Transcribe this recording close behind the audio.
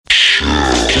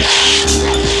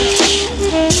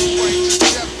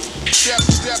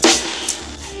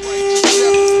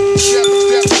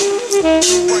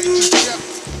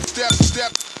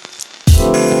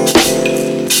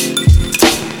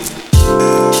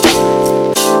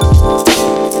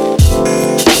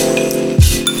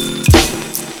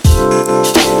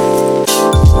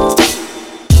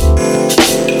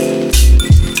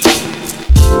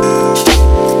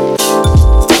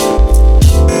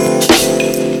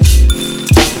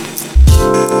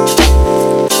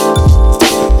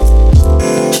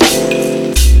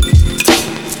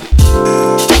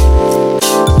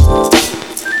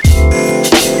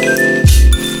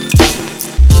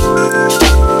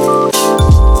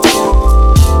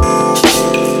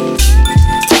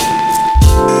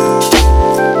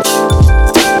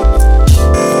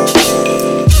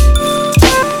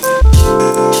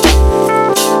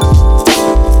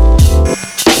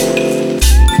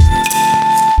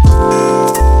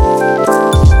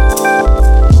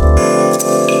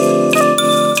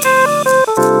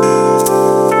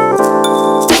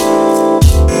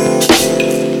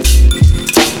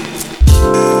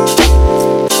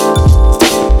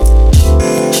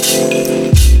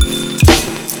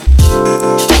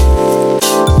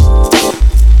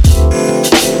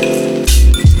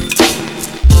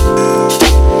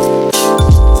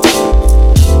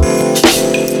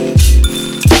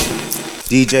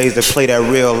DJs that play that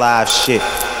real live shit.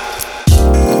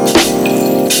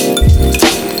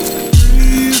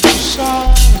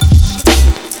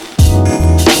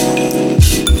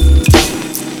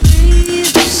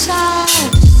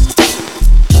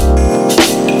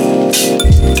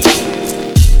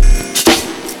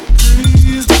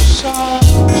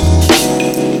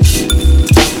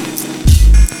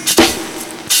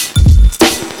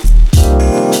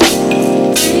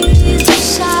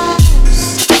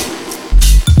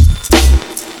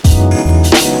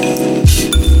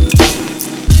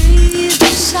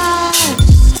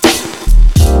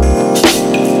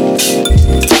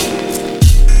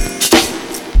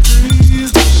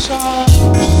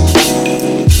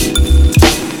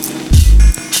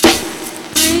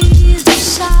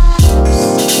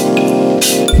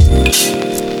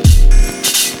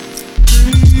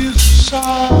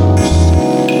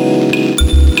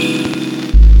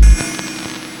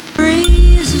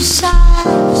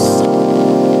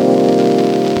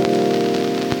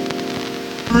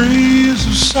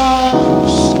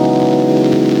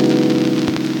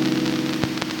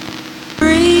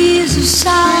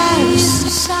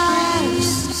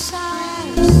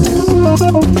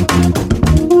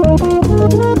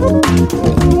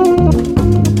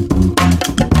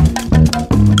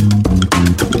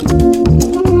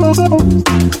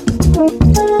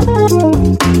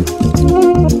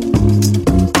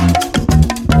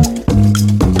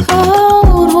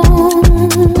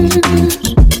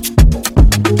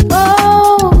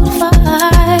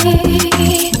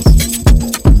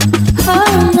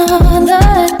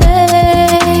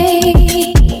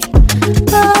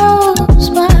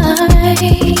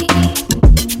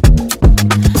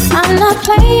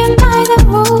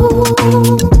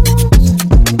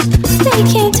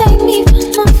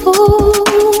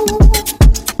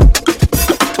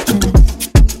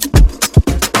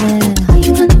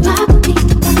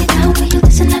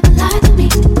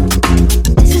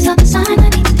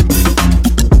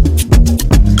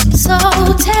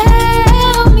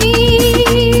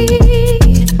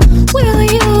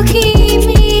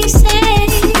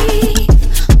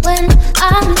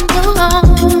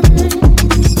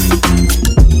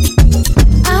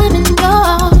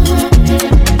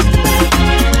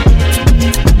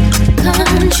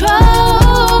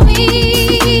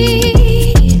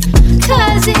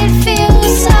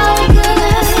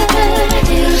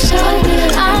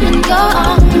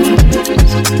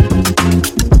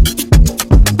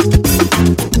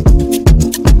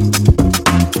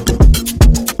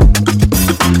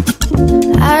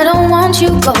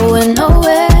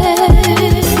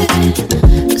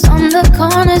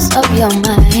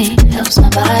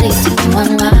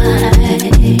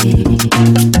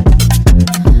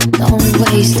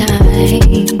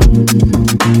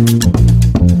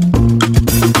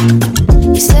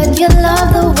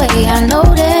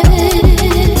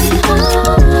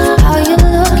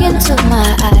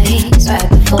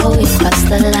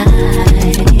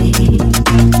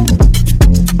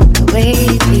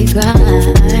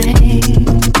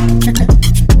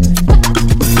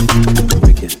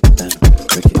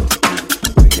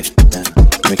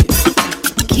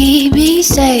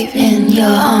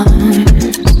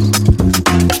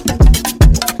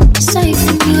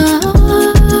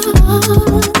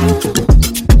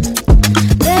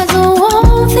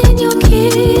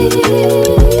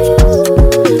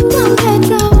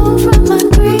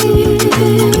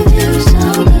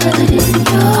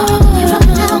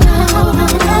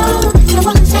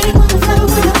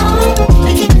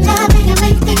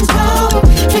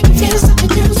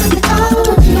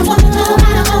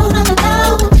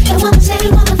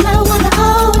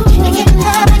 Wanna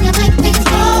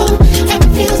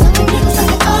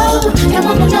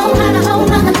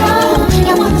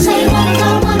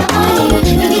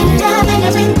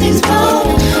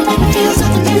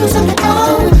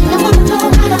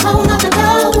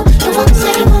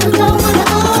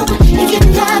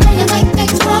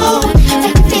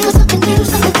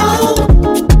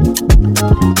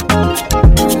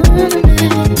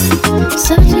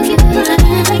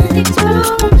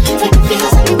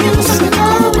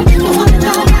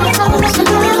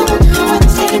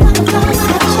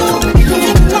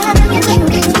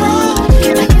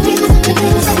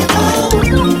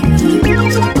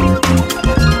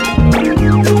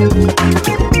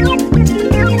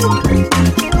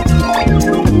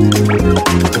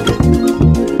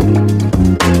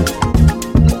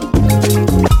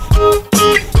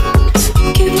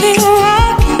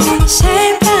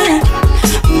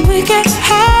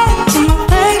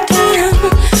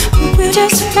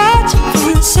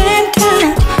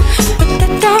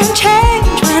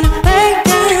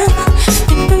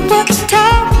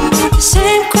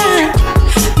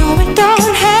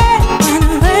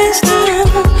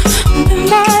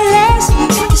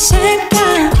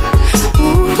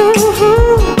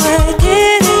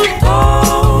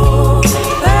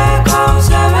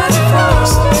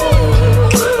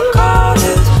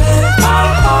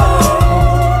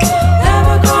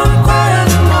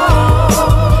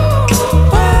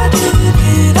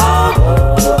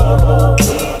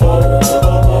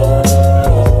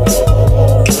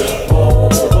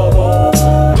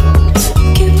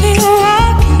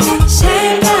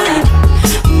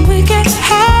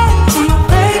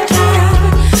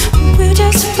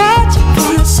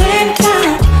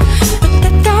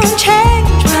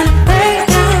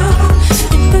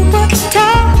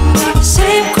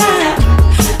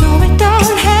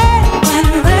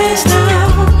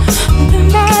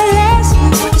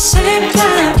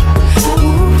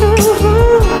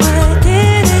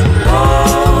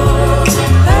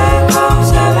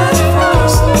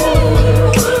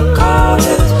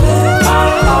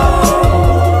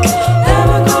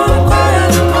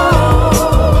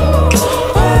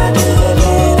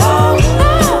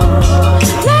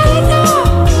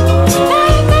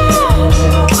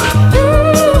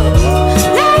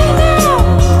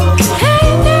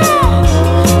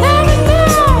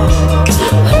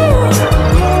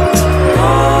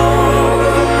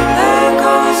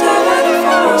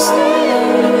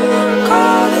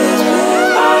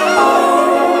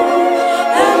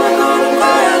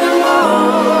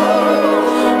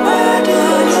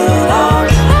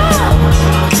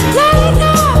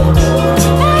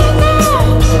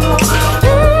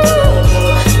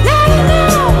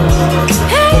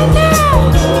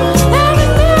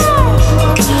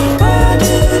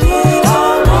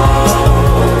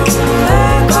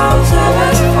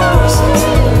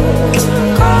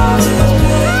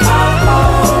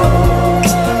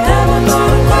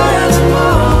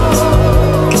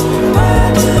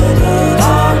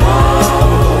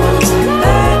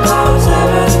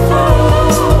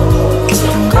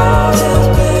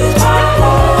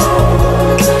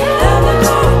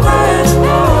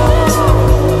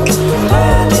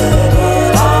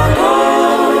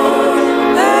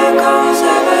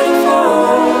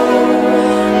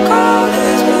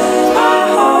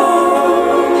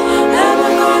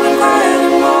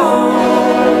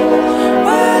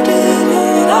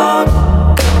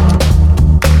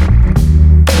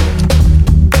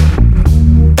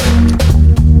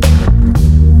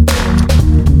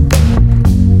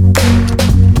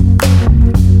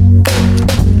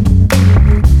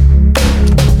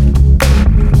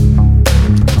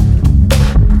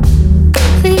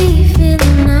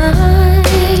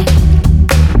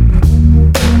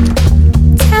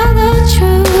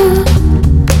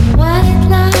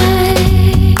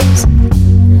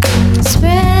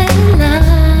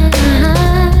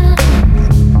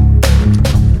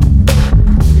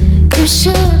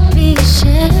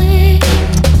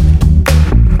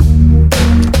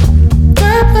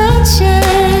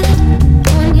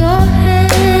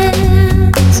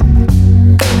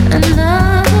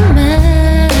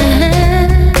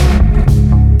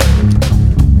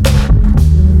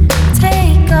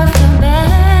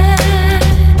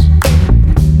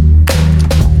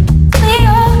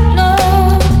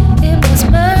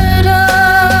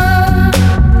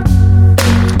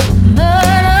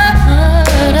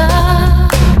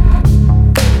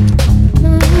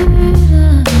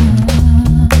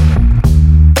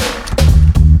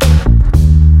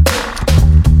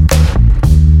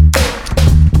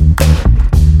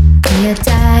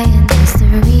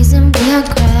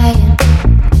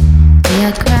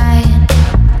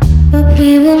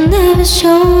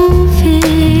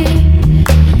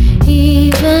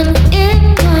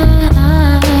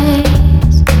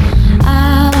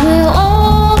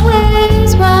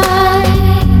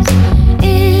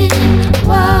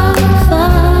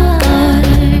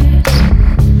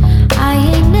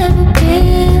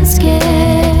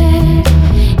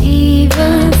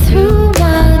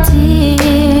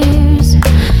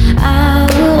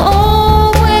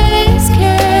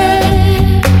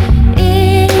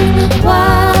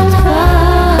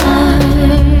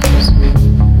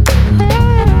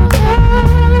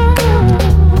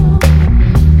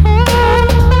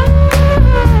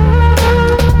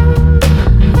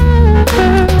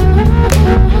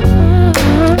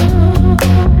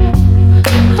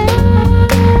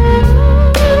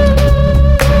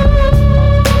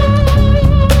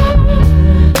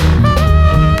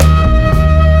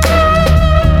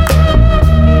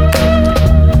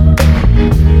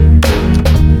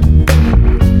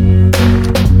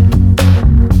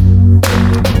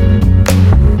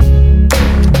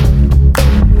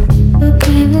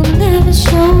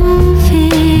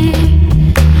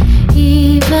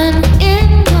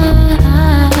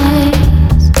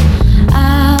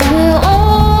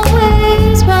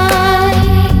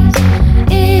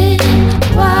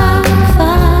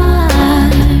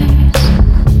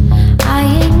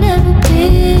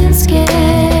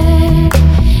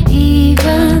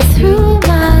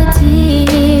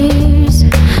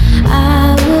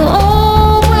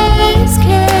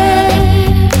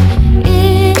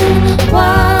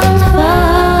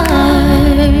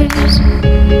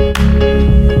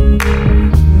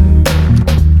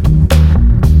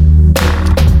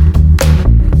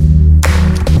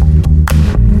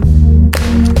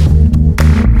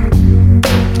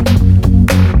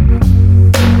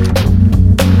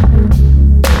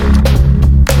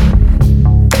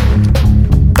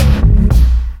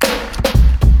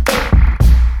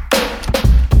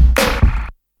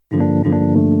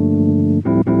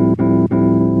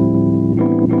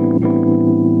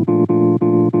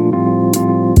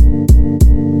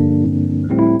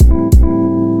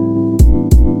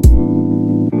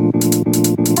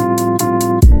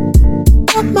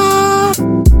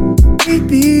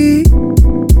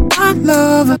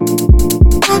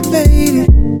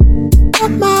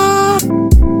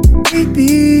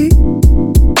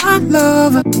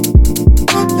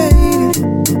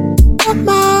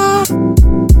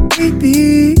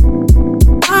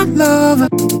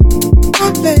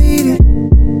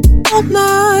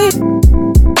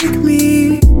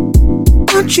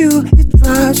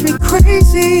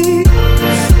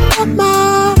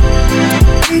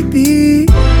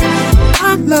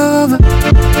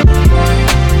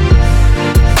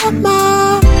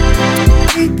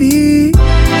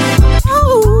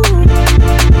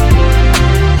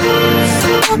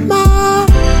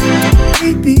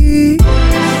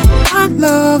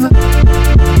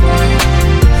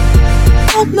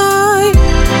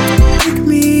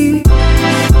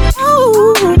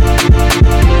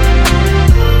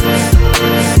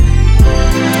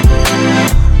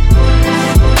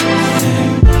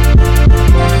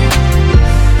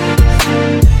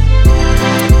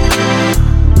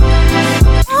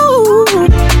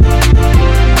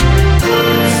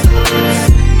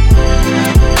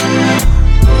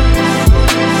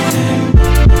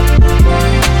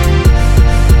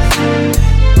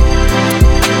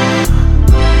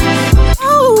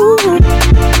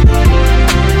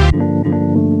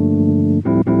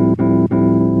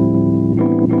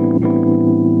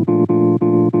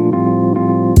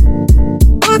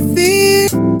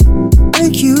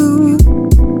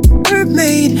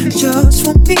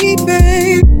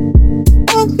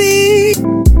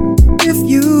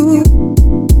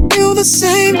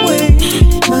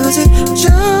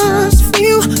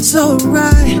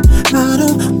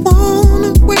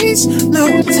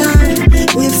No time.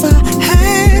 If I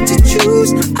had to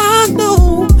choose, I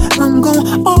know I'm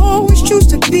gonna always choose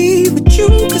to be with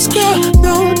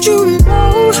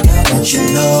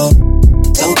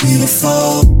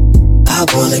I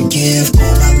wanna give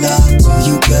all my love to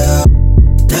you, girl.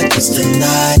 Not just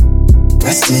tonight,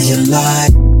 rest of your life.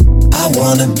 I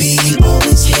wanna be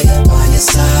always here by your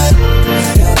side.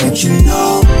 Girl, don't you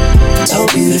know, so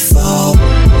beautiful.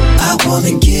 I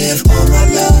wanna give all my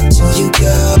love to you,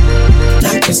 girl.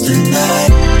 Not just tonight,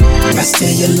 rest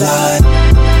of your life.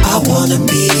 I wanna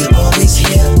be always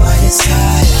here by your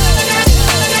side.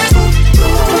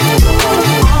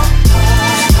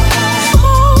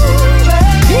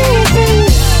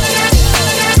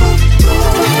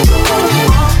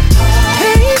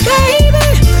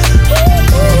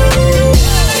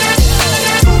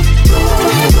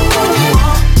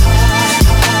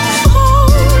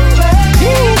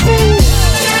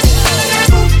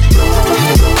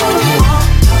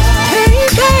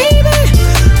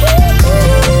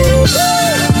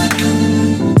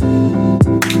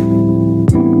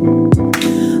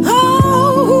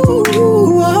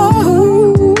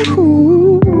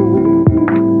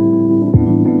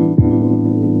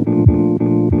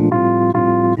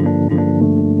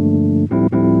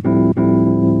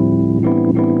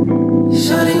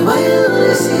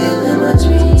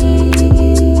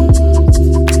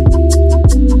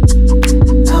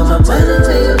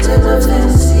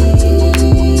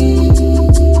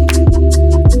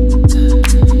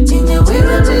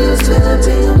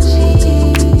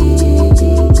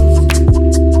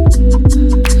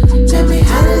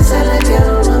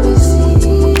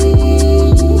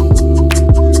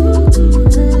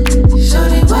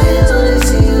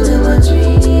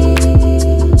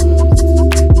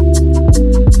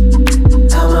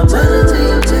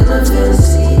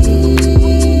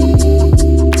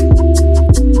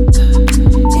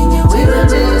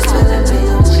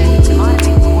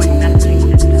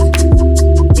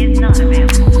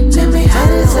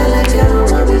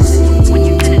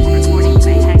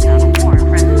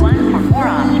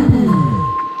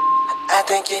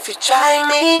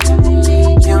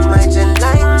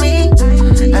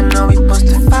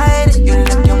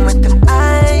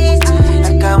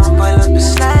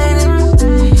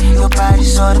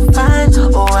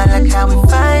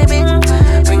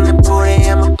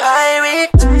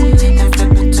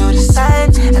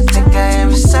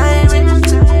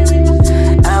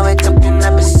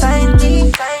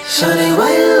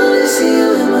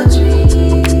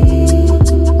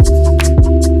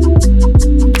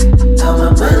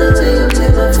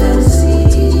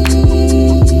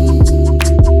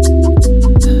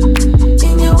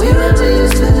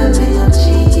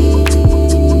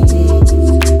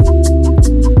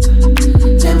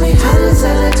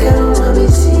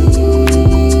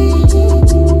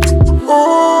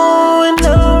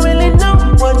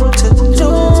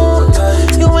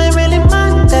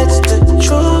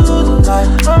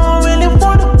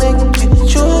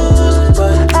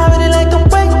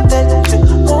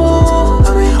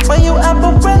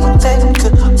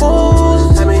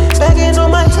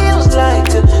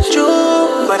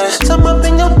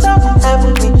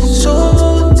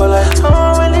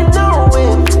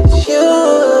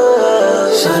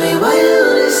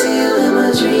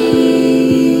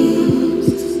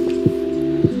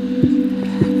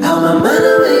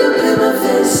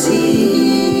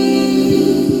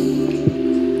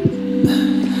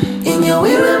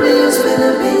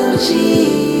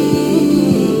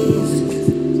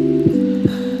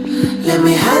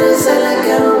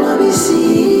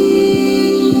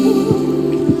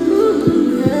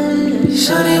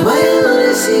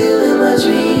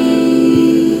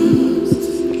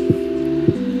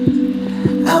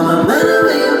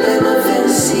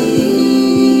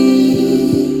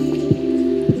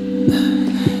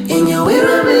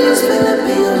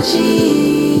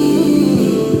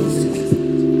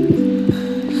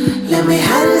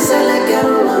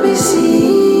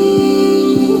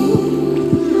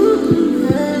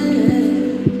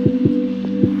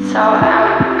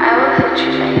 I will hit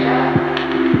you later.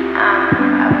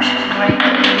 I wish you a great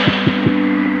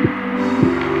day.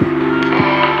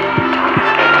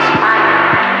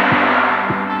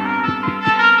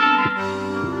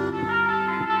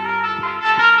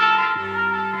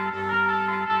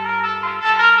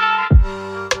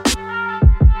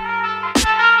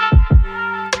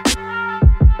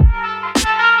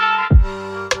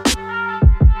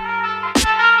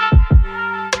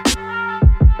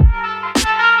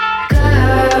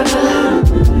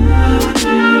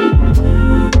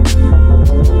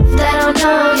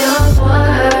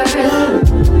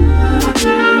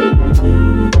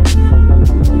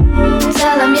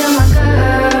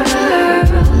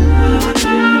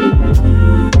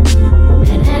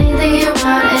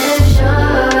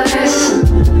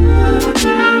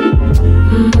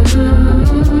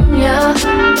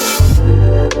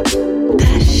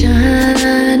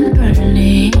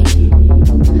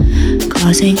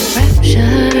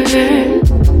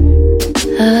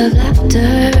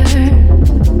 faster.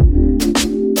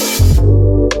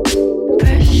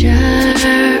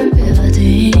 Pressure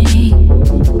building,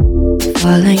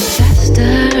 falling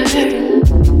faster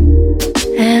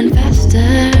and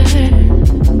faster.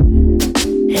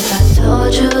 If I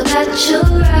told you that you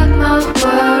rock my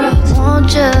world,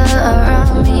 want you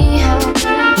around me,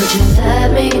 would you let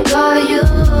me call you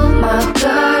my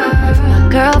girl, my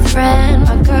girlfriend,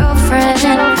 my girlfriend? I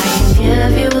can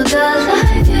give you the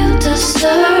life you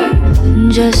deserve.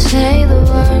 Just say the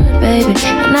word, baby,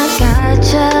 and I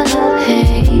gotcha.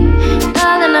 Hey,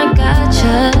 darling, I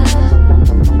gotcha.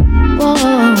 Whoa,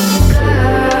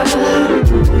 girl,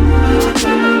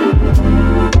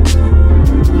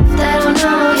 they don't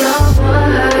know your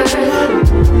worth.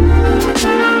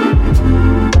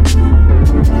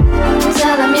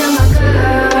 Tell them you're my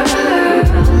girl,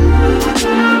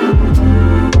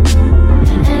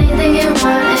 and anything you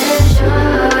want is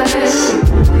yours.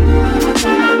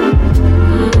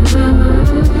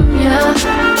 Yeah.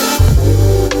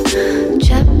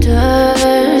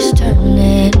 Chapters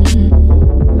turning,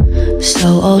 so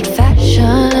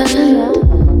old-fashioned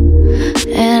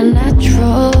and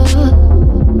natural.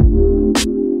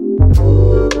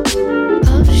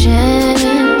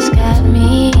 Potions got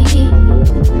me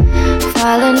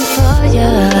falling for ya.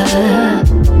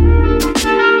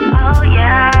 Oh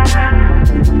yeah,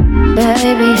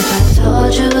 baby, if I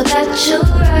told you that you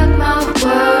rock my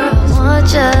world, want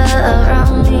you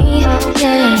around me,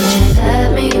 yeah, let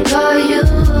me call you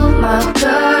my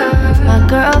girl, my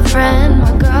girlfriend,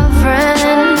 my girlfriend.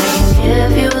 I can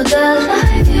give you the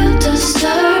life you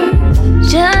deserve.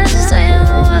 Just say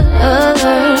the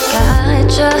word,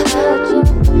 gotcha.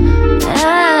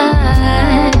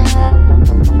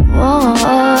 Whoa,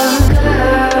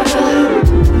 girl,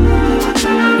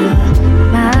 you're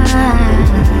mine.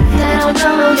 They don't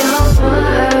know your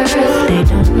worth. They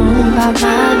don't know about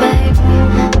my baby,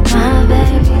 my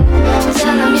baby.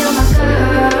 Tell them you're my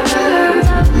girl.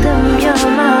 Tell them you're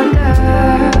my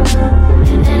girl.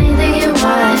 And anything you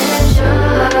want is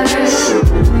yours.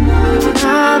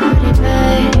 My pretty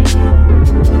baby.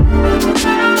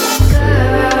 Girl,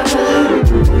 I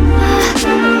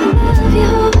love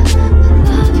you.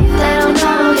 They don't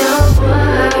know your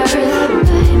worth,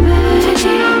 baby.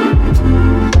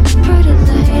 Pretty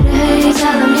lady,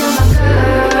 tell them you're my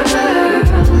girl.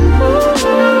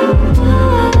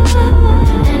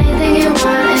 And anything you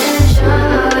want is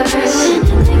yours.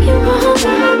 Anything you want,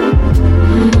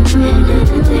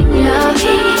 anything you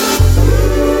need.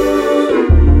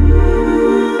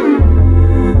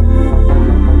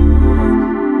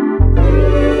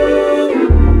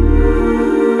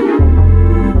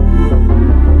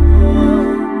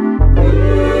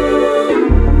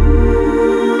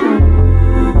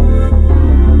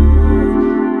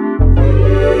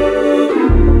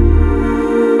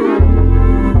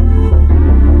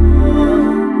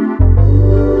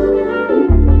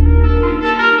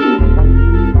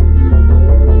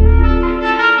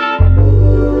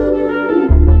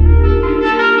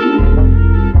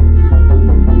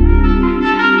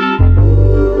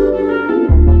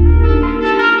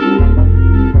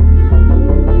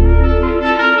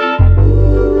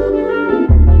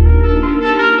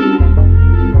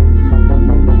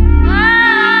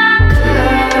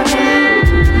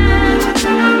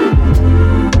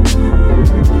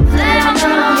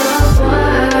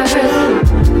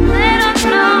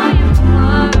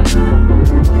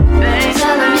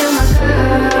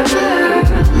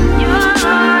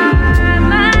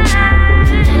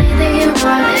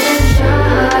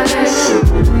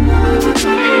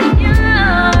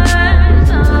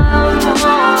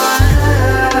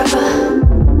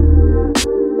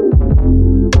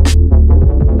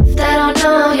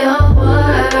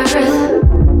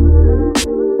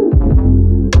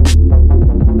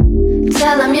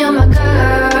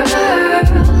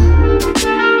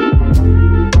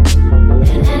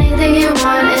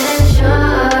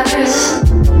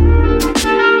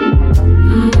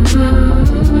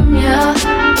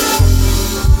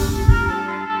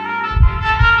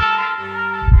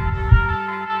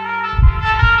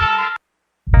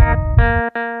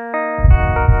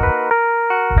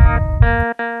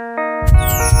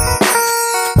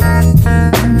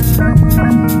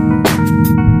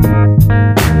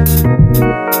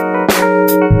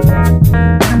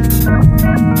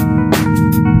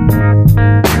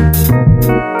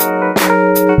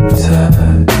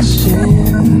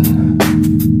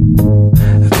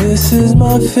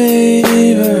 my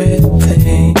favorite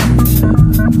thing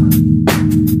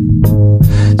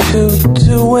to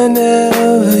do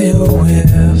whenever you're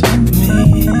with me.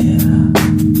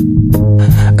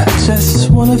 I just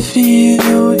wanna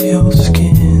feel your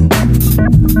skin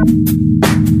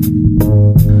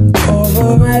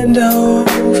over and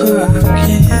over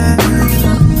again.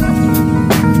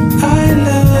 I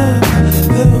love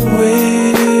the way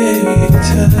we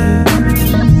touch.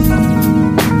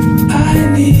 I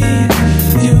need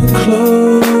you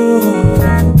close.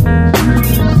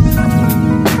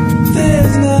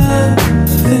 There's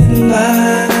nothing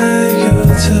like your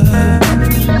touch.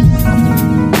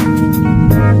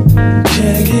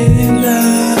 Can't get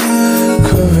enough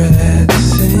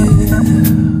caressing.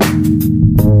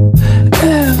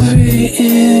 Every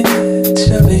inch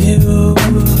of you,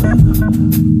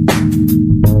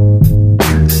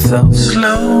 so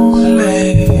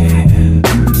slowly.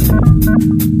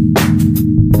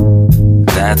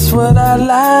 That's what I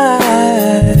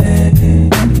like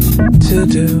to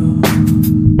do.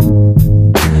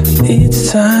 Each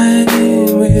time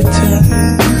we touch,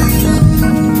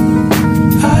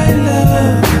 I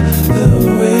love the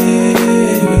way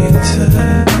we touch.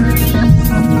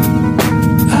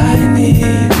 I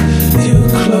need you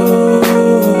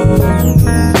close.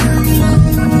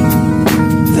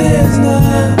 There's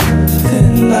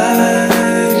nothing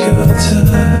like your touch.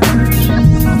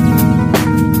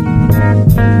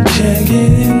 Can't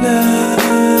get enough.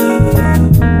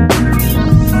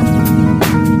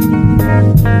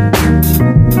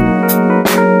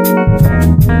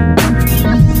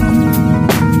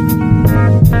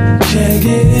 Can't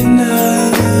get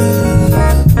enough.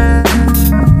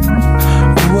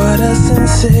 What a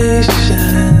sensation.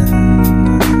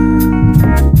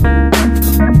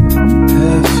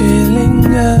 The feeling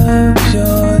of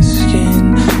your skin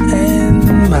and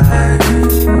mine,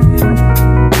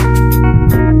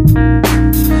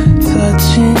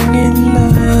 touching in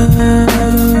love.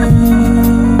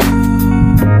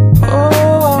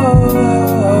 Oh,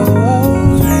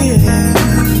 yeah.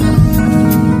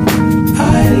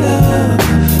 I love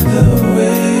the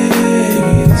way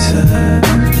we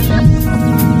touch.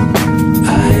 I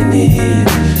need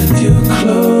you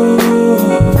close.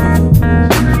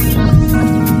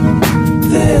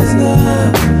 There's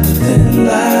nothing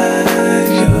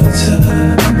like your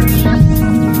touch.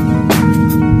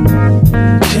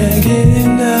 Can't get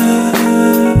enough.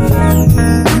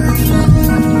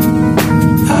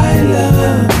 I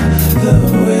love the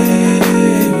way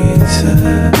we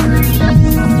touch.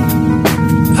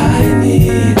 I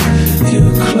need you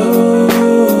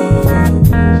close.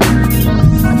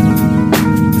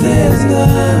 There's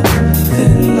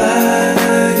nothing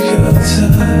like your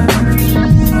touch.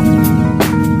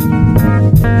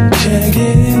 Can't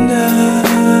get enough.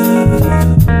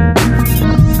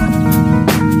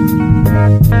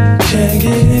 Can't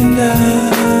get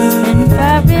enough. In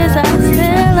Paris, I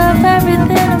still love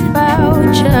everything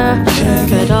about you.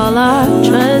 But all our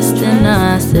trust in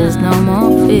us, there's no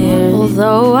more fear.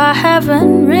 Although I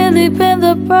haven't really been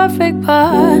the perfect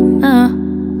partner,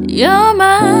 your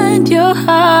mind, your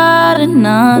heart, and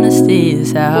honesty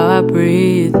is how I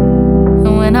breathe.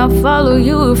 And when I follow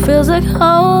you, it feels like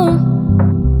home.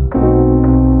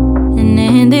 And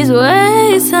in these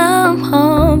ways, I'm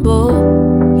humble.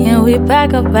 Can we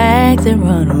pack our bags and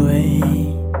run away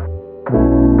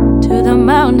to the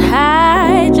mountain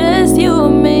high, just you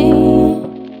and me?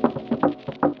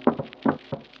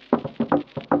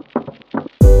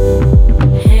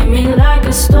 Hit me like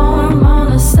a storm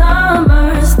on a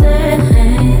summer's day.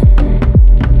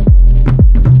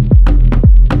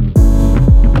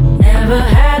 Never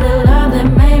had a love that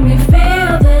made me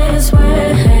feel this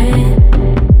way.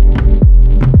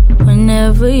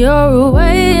 Whenever you're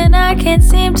away and I can't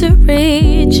seem to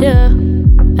reach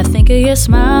you, I think of your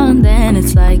smile and then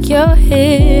it's like you're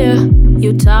here.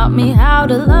 You taught me how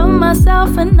to love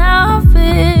myself and now I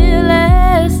feel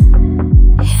it.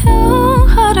 You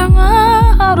how to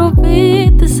run, how to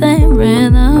beat the same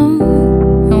rhythm.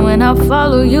 And when I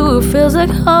follow you, it feels like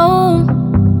home.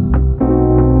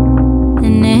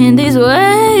 And in these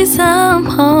ways, I'm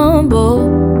humble.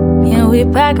 Can we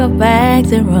pack our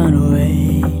bags and run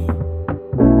away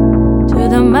to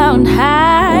the mountain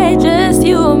high, just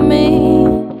you and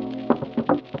me?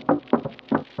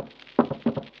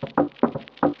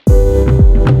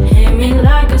 Hit me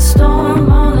like a storm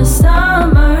on a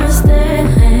summer's day.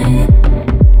 Hit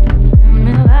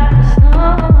me like a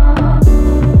storm.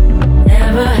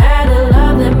 Never had a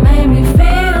love that made me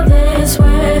feel this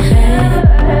way. Never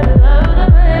had a love that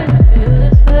made me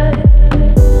feel this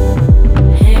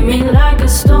way. Hit me like a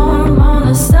storm on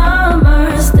a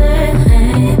summer's day.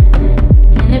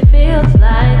 And it feels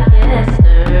like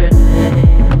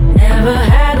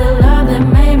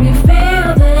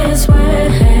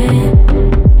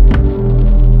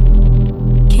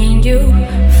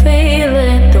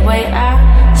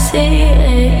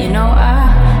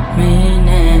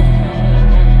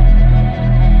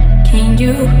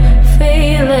you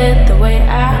feel it the way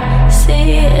I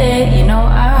see it? You know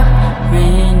I'm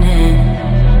raining.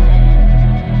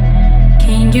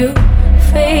 Can you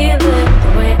feel it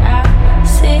the way I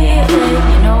see it?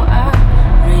 You know I'm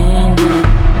raining.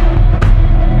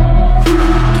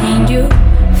 Can you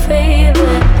feel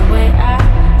it the way I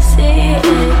see it?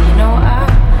 You know I'm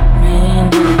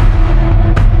raining.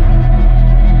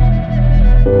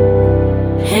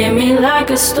 Hit me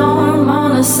like a storm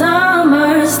on a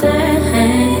summer's day.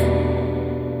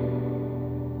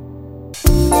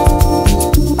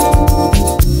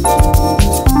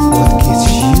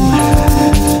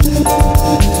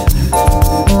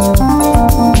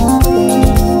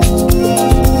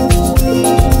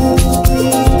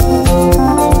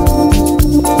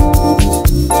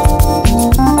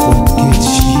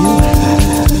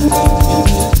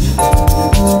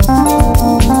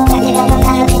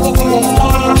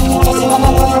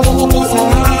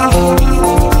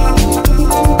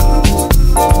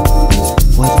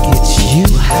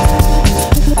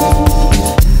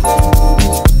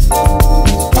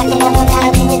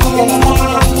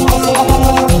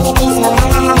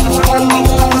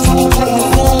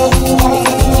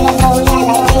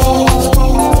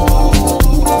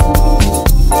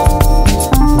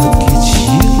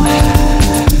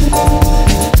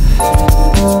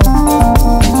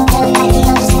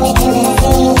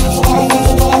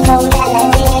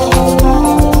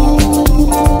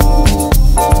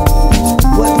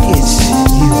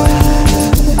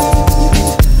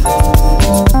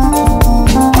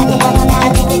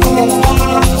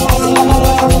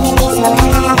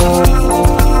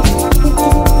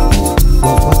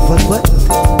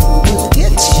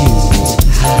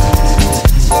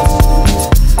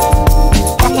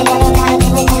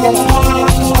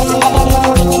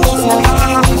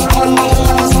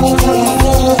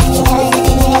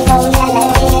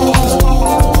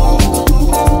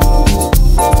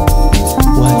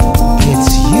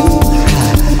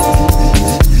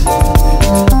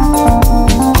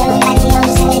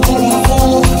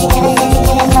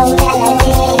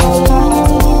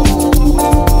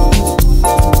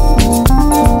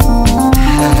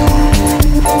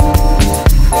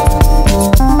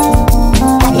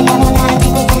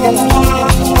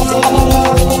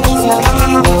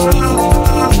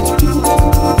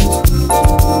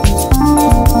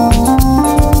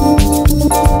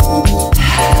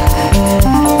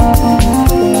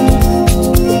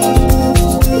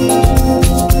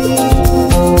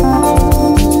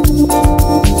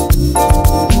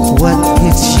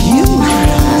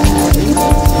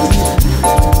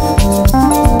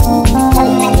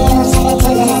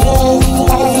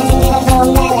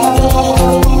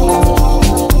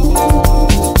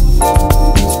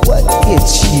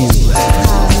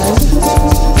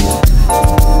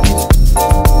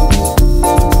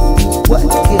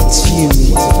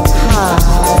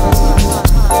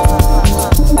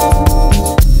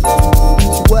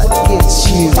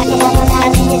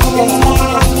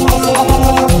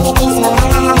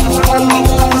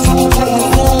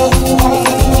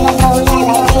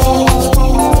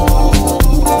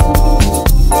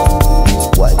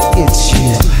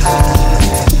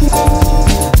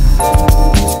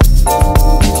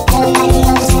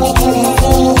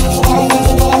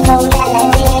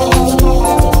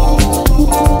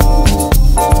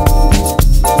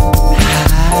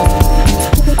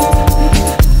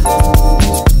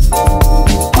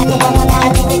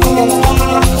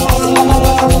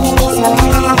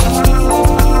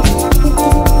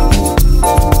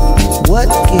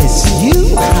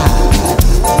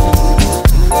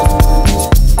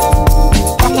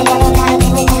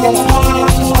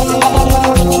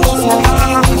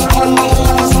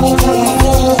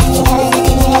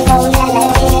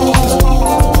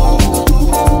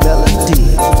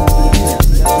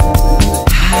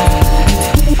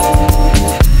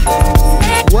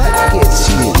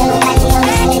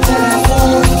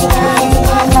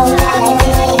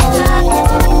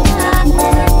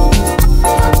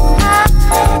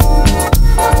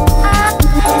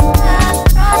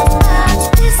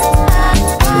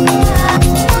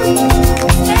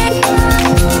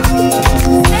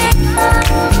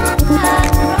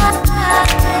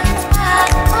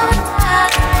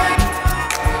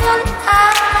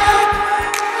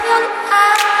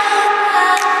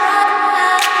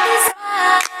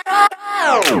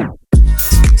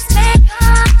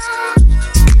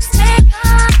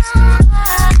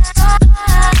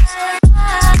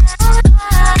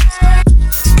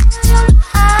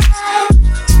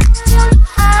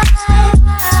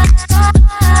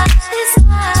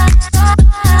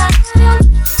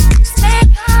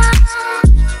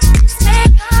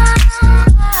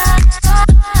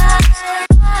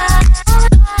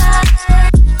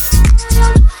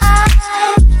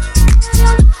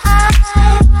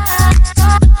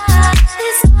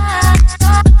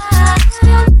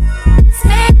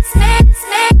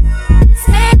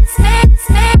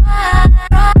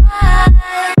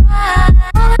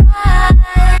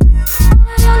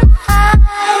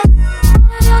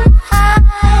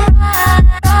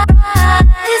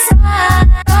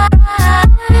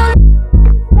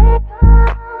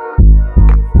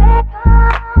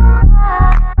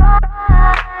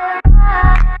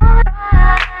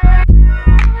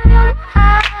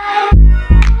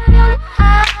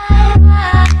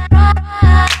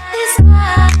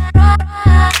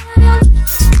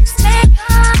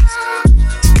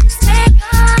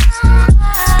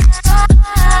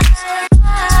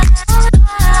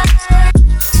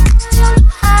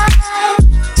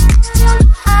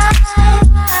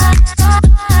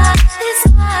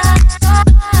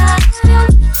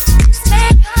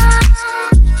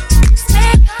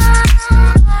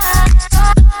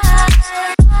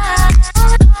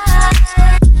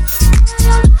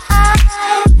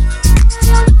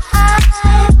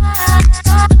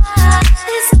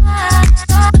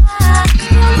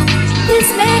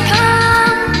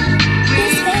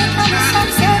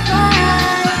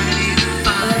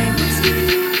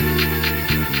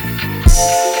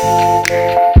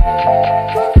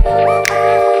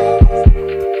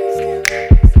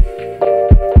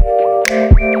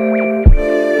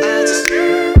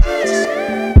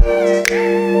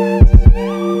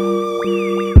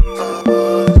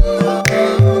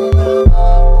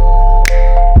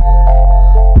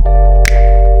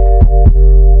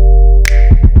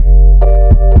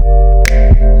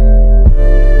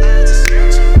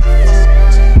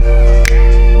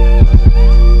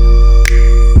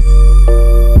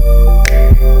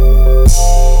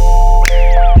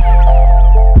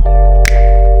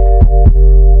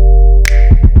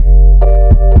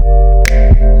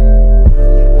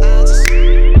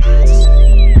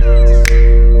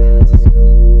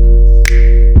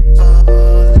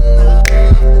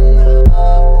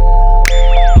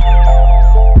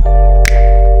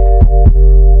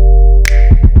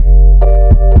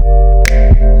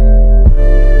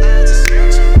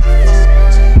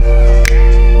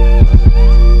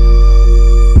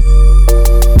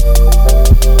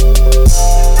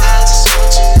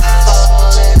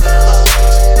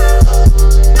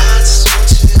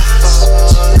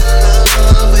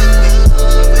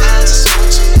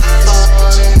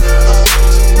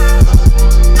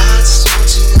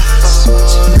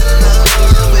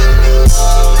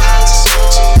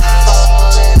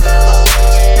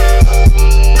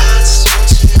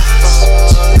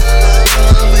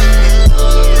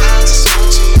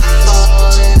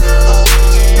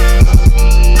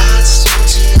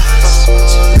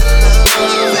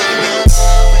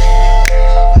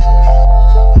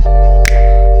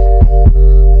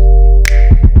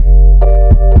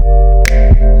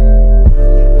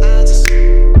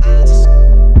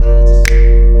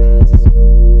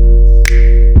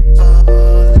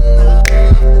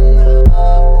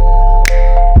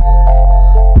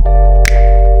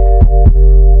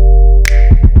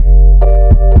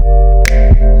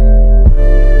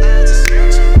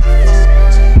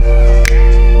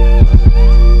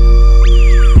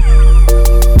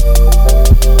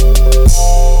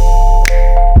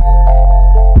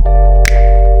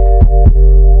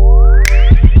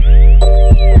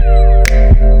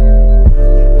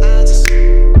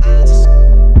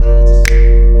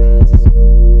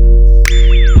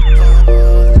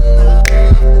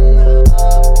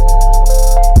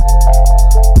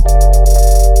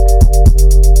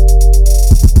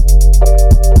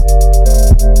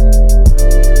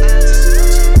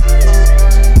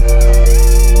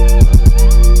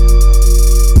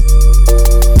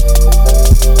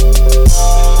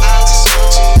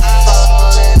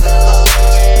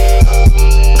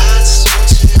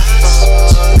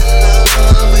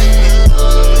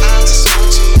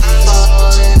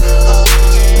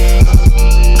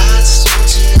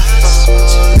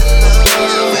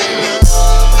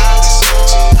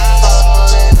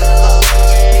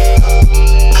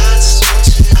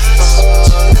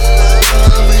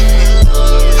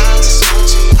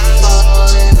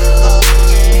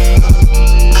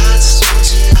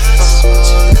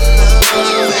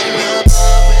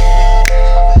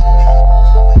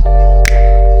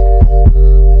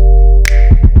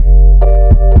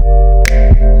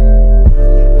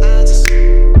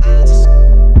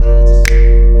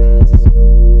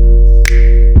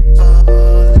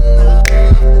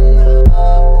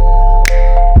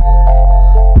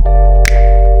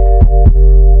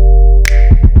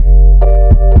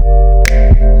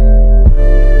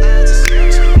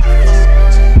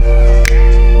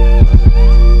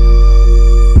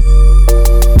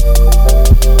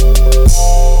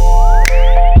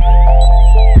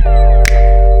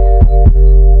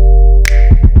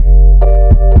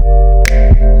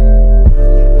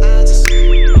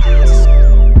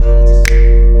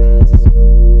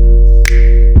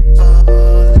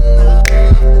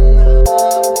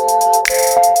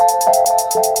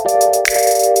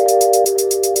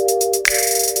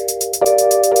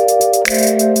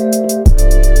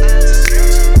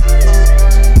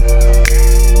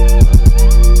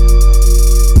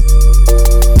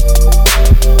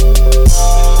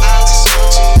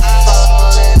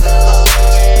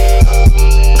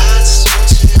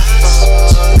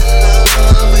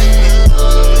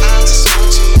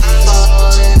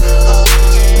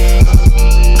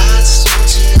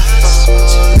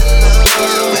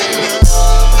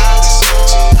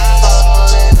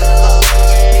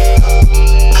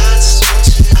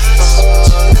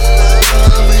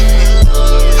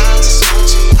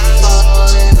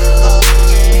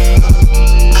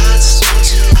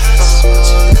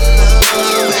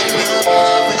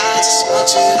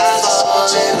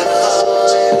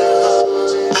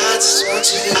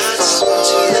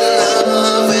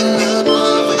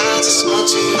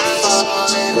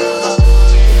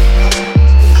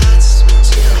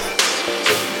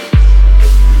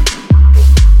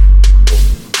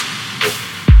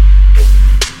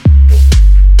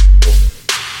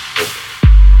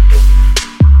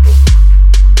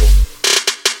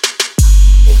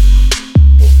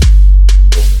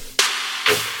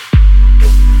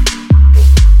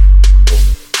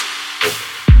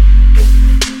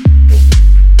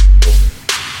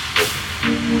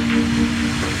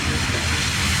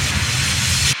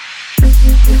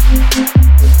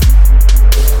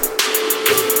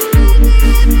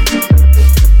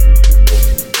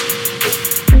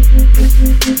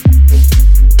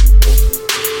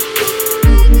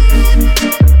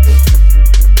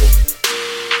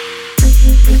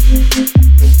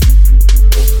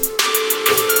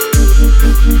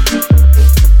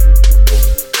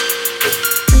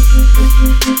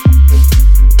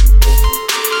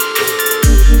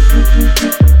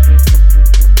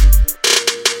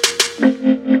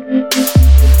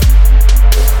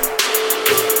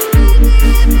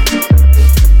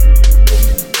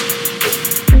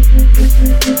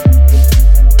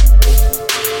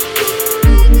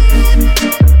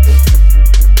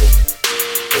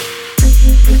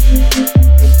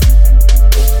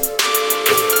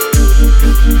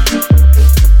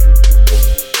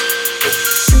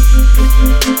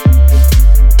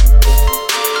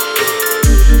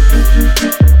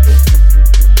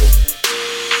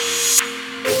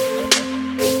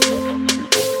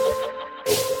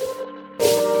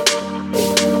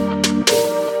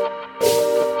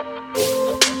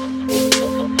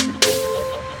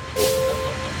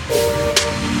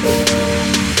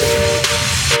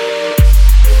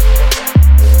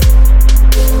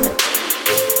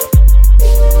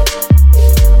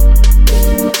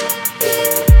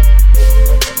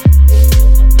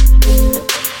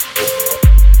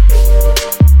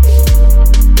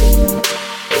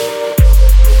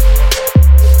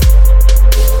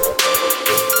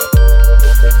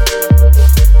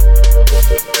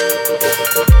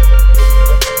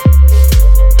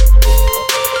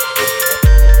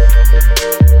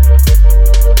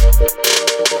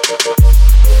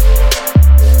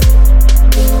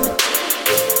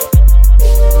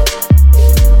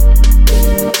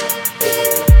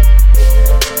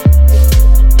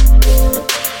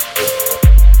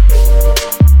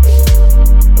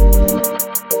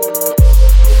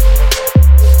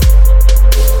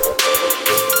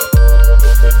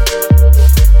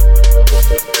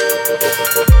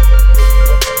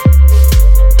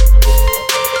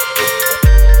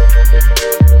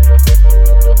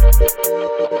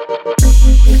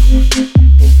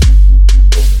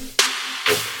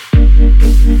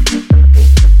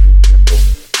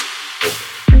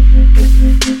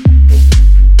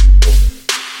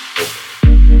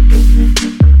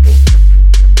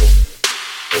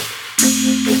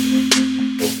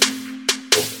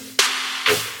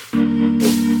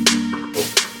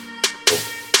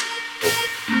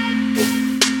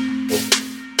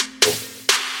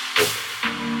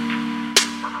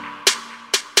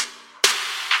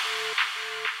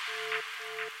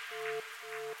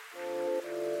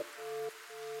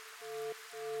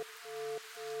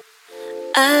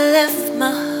 I left my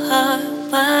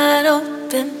heart wide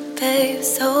open, babe,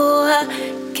 so I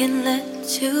can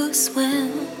let you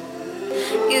swim.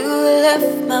 You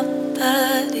left my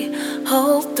body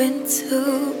hoping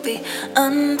to be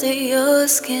under your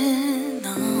skin.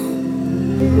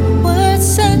 Oh,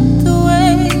 words set the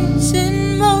waves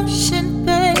in motion,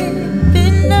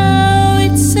 baby. Now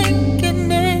it's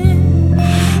sinking in,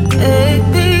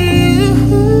 baby.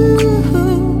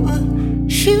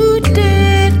 You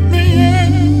did me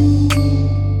in,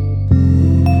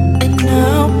 and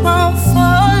now I'm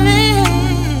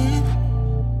falling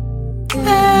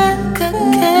back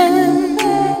again.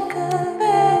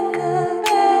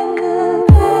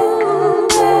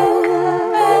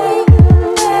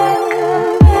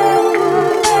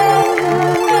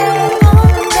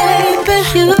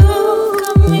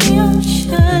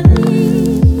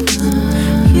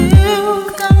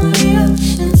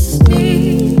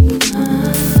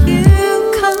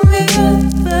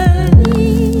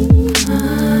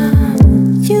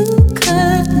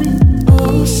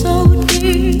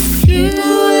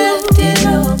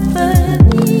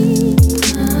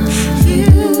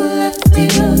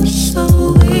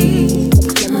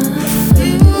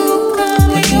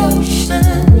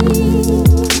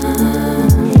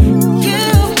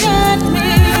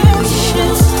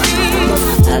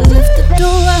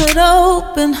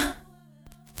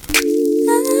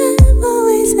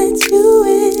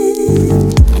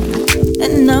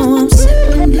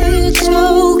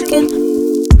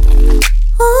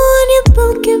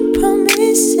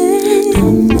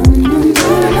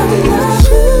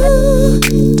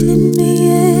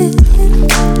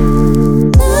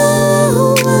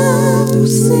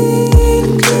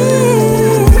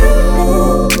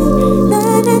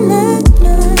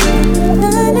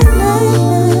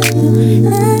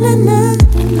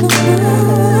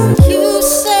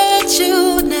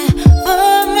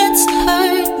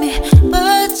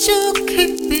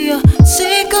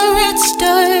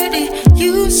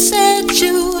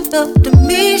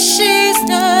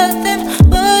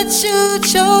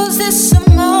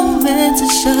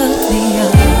 shut me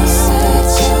up. You said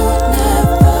you'd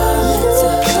never meant to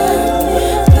hurt me,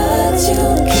 but you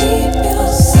keep your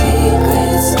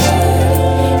secrets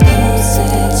dirty. You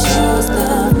said you'd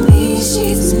love me,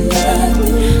 she's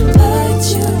nothing, but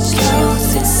you chose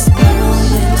this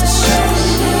moment to shut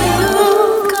me up. You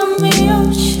got me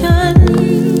ocean,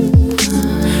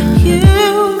 you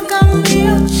got me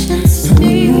ocean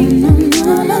speed.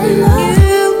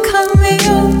 You cut me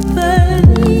open.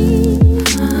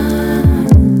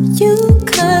 You